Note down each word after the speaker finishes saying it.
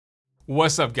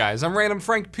What's up guys, I'm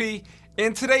randomfrankp,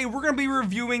 and today we're going to be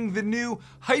reviewing the new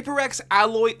HyperX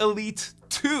Alloy Elite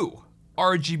 2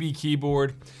 RGB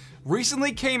keyboard.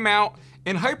 Recently came out,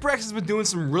 and HyperX has been doing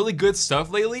some really good stuff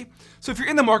lately, so if you're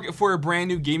in the market for a brand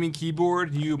new gaming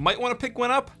keyboard, you might want to pick one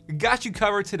up. Got you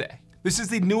covered today. This is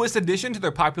the newest addition to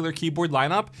their popular keyboard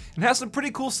lineup and has some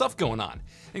pretty cool stuff going on,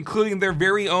 including their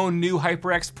very own new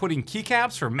HyperX pudding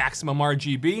keycaps for maximum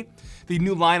RGB, the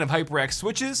new line of HyperX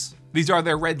switches. These are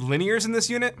their red linears in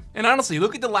this unit. And honestly,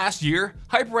 look at the last year,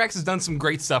 HyperX has done some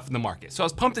great stuff in the market, so I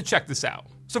was pumped to check this out.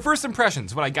 So first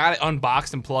impressions, when I got it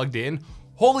unboxed and plugged in,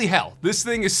 holy hell, this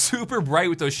thing is super bright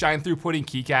with those shine through pudding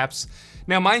keycaps.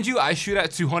 Now mind you, I shoot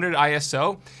at 200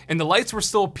 ISO, and the lights were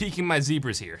still peaking my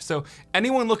zebras here. So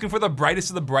anyone looking for the brightest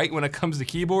of the bright when it comes to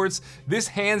keyboards, this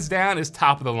hands down is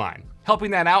top of the line.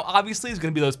 Helping that out, obviously, is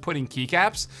going to be those pudding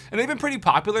keycaps, and they've been pretty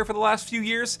popular for the last few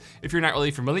years. If you're not really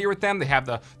familiar with them, they have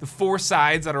the four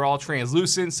sides that are all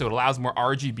translucent, so it allows more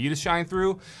RGB to shine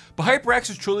through. But HyperX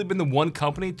has truly been the one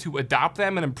company to adopt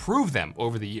them and improve them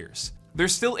over the years. They're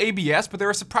still ABS, but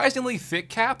they're a surprisingly thick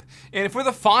cap, and for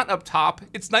the font up top,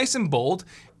 it's nice and bold.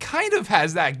 Kind of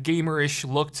has that gamerish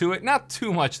look to it, not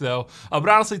too much though, but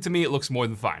honestly to me it looks more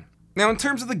than fine. Now in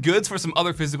terms of the goods for some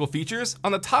other physical features,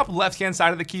 on the top left-hand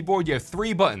side of the keyboard you have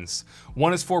 3 buttons.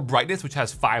 One is for brightness, which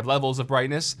has 5 levels of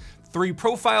brightness, 3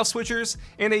 profile switchers,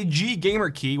 and a G gamer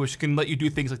key, which can let you do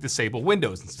things like disable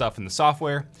windows and stuff in the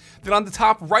software. Then on the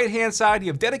top right-hand side you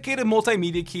have dedicated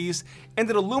multimedia keys and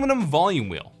an aluminum volume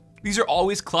wheel. These are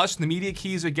always clutched, and the media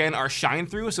keys again are shine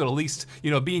through, so at least,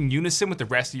 be in unison with the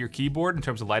rest of your keyboard in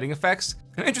terms of lighting effects.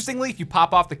 And interestingly, if you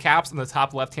pop off the caps on the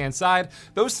top left-hand side,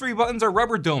 those 3 buttons are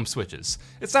rubber dome switches.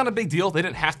 It's not a big deal, they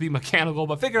didn't have to be mechanical,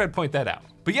 but I figured I'd point that out.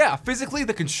 But yeah, physically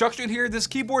the construction here, this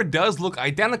keyboard does look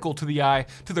identical to the eye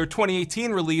to their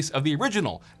 2018 release of the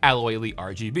original Alloy Elite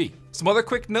RGB. Some other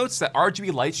quick notes, that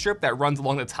RGB light strip that runs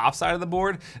along the top side of the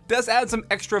board does add some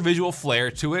extra visual flair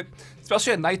to it,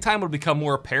 especially at nighttime it'll become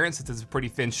more apparent since it's a pretty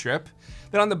thin strip.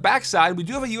 Then on the back side, we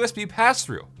do have a USB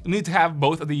pass-through. You'll need to have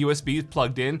both of the USBs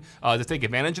plugged in to take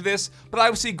advantage of this, but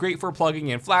obviously great for plugging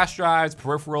in flash drives,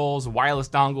 peripherals, wireless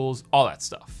dongles, all that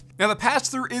stuff. Now the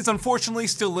pass-through is unfortunately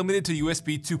still limited to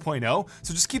USB 2.0,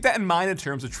 so just keep that in mind in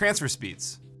terms of transfer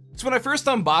speeds. So when I first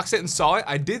unboxed it and saw it,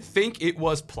 I did think it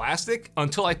was plastic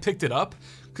until I picked it up,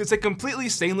 because it's a completely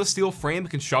stainless steel frame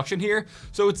construction here,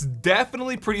 so it's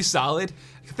definitely pretty solid.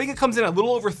 I think it comes in a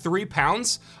little over 3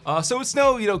 pounds, so it's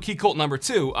no, key cult number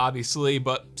 2, obviously,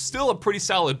 but still a pretty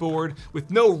solid board with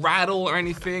no rattle or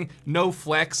anything, no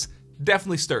flex,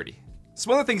 definitely sturdy.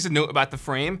 Some other things to note about the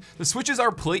frame, the switches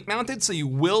are plate mounted, so you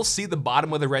will see the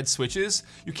bottom of the red switches.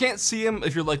 You can't see them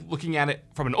if you're looking at it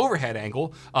from an overhead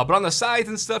angle, but on the sides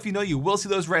and stuff, you will see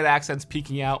those red accents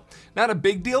peeking out. Not a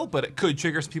big deal, but it could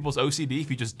trigger some people's OCD if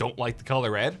you just don't like the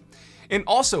color red. And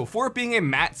also, for it being a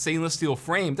matte stainless steel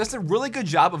frame, does a really good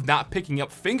job of not picking up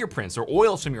fingerprints or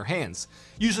oils from your hands.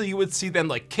 Usually you would see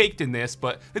them caked in this,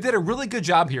 but they did a really good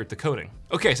job here at the coating.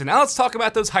 Okay, so now let's talk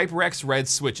about those HyperX red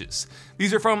switches.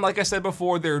 These are from, like I said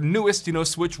before, their newest,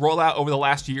 switch rollout over the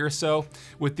last year or so,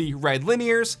 with the red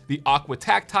linears, the aqua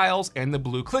tactiles, and the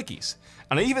blue clickies.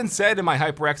 And I even said in my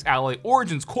HyperX Alloy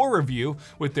Origins core review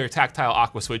with their tactile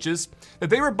aqua switches that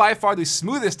they were by far the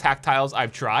smoothest tactiles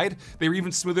I've tried. They were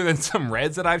even smoother than some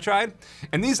reds that I've tried.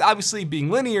 And these obviously being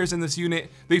linears in this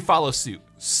unit, they follow suit.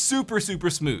 Super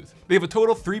smooth. They have a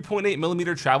total 3.8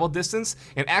 millimeter travel distance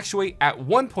and actuate at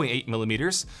 1.8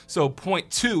 millimeters, so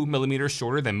 0.2 millimeters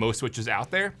shorter than most switches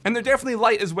out there. And they're definitely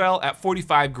light as well at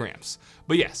 45 grams.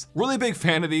 But yes, really big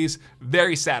fan of these,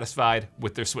 very satisfied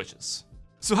with their switches.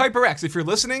 So HyperX, if you're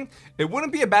listening, it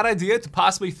wouldn't be a bad idea to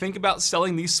possibly think about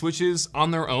selling these switches on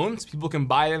their own so people can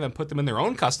buy them and put them in their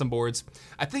own custom boards.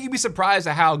 I think you'd be surprised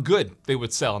at how good they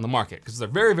would sell on the market, because they're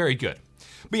very good.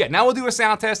 But yeah, now we'll do a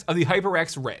sound test of the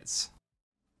HyperX Reds.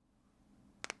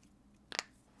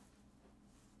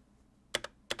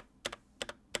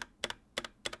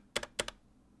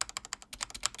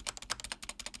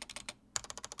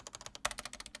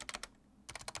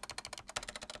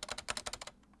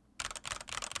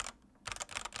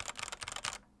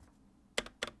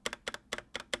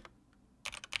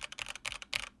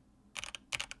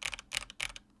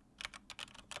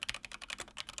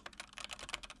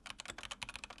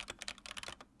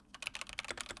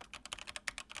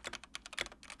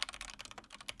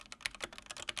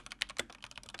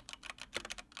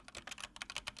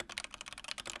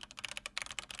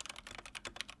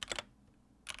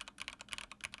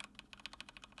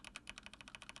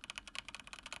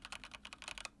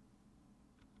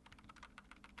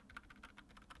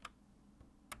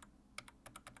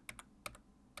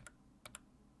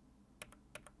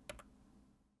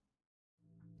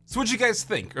 So what'd you guys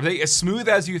think? Are they as smooth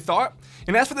as you thought?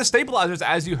 And as for the stabilizers,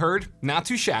 as you heard, not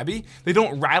too shabby. They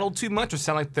don't rattle too much or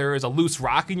sound like there is a loose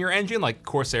rock in your engine like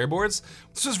Corsair boards.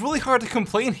 So it's really hard to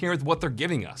complain here with what they're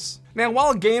giving us. Now,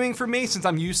 while gaming for me, since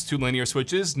I'm used to linear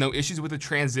switches, no issues with the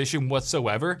transition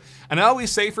whatsoever. And I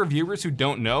always say for viewers who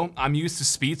don't know, I'm used to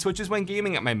speed switches when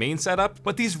gaming at my main setup,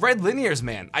 but these red linears,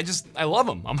 man, I love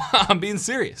them. I'm being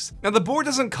serious. Now, the board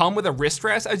doesn't come with a wrist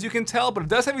rest, as you can tell, but it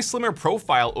does have a slimmer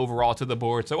profile overall to the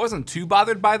board, so I wasn't too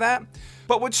bothered by that.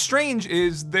 But what's strange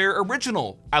is their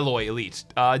original Alloy Elite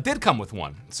did come with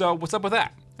one. So what's up with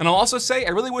that? And I'll also say, I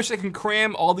really wish I can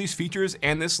cram all these features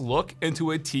and this look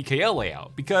into a TKL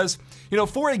layout because, you know,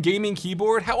 for a gaming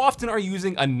keyboard, how often are you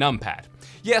using a numpad?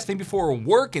 Yes, maybe for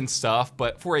work and stuff,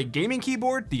 but for a gaming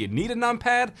keyboard, do you need a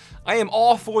numpad? I am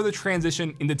all for the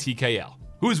transition into TKL.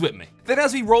 Who's with me? Then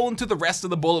as we roll into the rest of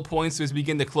the bullet points as we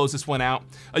begin to close this one out,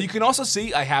 you can also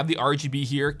see I have the RGB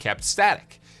here kept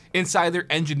static. Inside their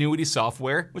Ingenuity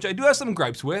software, which I do have some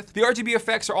gripes with, the RGB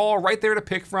effects are all right there to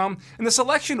pick from, and the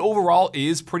selection overall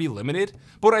is pretty limited.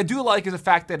 But what I do like is the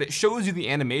fact that it shows you the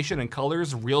animation and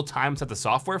colors real time set the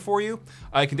software for you.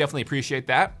 I can definitely appreciate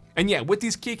that. And yeah, with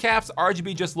these keycaps,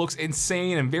 RGB just looks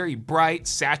insane and very bright,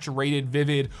 saturated,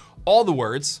 vivid, all the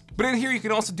words. But in here you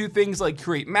can also do things like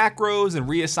create macros and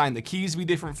reassign the keys to be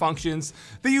different functions,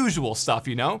 the usual stuff,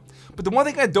 you know? But the one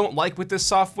thing I don't like with this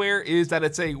software is that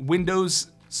it's a Windows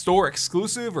Store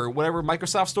exclusive or whatever,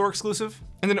 Microsoft Store exclusive.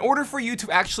 And in order for you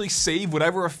to actually save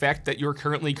whatever effect that you're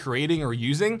currently creating or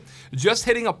using, just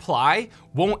hitting apply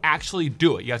won't actually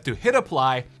do it. You have to hit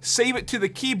apply, save it to the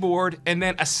keyboard, and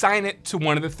then assign it to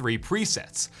one of the 3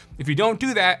 presets. If you don't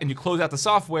do that and you close out the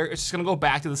software, it's just gonna go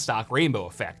back to the stock rainbow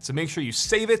effect. So make sure you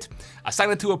save it,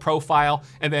 assign it to a profile,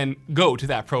 and then go to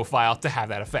that profile to have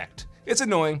that effect. It's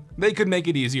annoying. They could make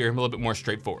it easier and a little bit more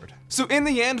straightforward. So in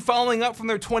the end, following up from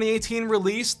their 2018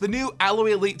 release, the new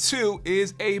Alloy Elite 2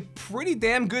 is a pretty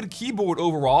damn good keyboard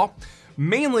overall,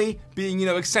 mainly being, you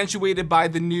know, accentuated by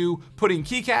the new putting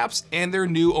keycaps and their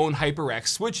new own HyperX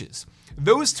switches.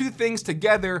 Those 2 things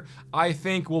together, I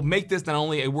think, will make this not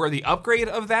only a worthy upgrade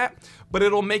of that, but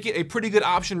it'll make it a pretty good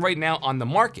option right now on the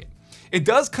market. It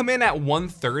does come in at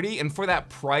 $130, and for that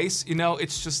price, you know,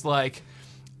 it's just like,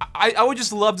 I would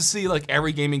just love to see like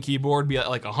every gaming keyboard be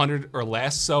at like 100 or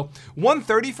less. So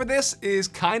 $130 for this is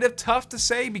kind of tough to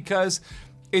say because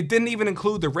it didn't even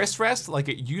include the wrist rest like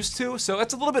it used to. So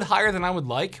that's a little bit higher than I would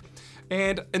like.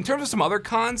 And in terms of some other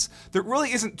cons, there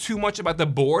really isn't too much about the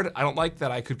board I don't like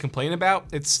that I could complain about.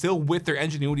 It's still with their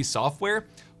Ingenuity software.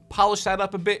 Polish that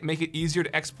up a bit, make it easier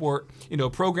to export, you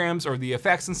know, programs or the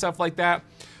effects and stuff like that.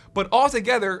 But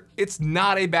altogether, it's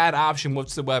not a bad option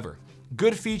whatsoever.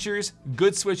 Good features,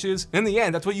 good switches. In the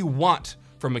end, that's what you want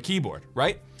from a keyboard,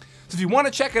 right? So if you want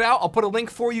to check it out, I'll put a link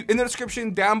for you in the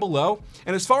description down below.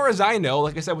 And as far as I know,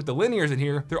 like I said with the linears in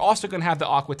here, they're also going to have the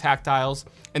aqua tactiles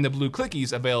and the blue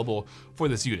clickies available for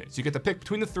this unit. So you get to pick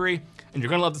between the 3 and you're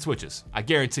going to love the switches. I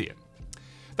guarantee it.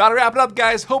 That'll wrap it up,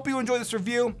 guys. Hope you enjoyed this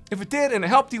review. If it did and it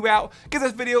helped you out, give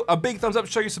this video a big thumbs up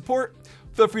to show your support.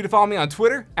 Feel free to follow me on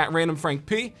Twitter at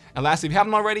randomfrankp. And lastly, if you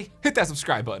haven't already, hit that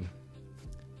subscribe button.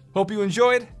 Hope you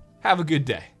enjoyed. Have a good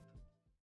day.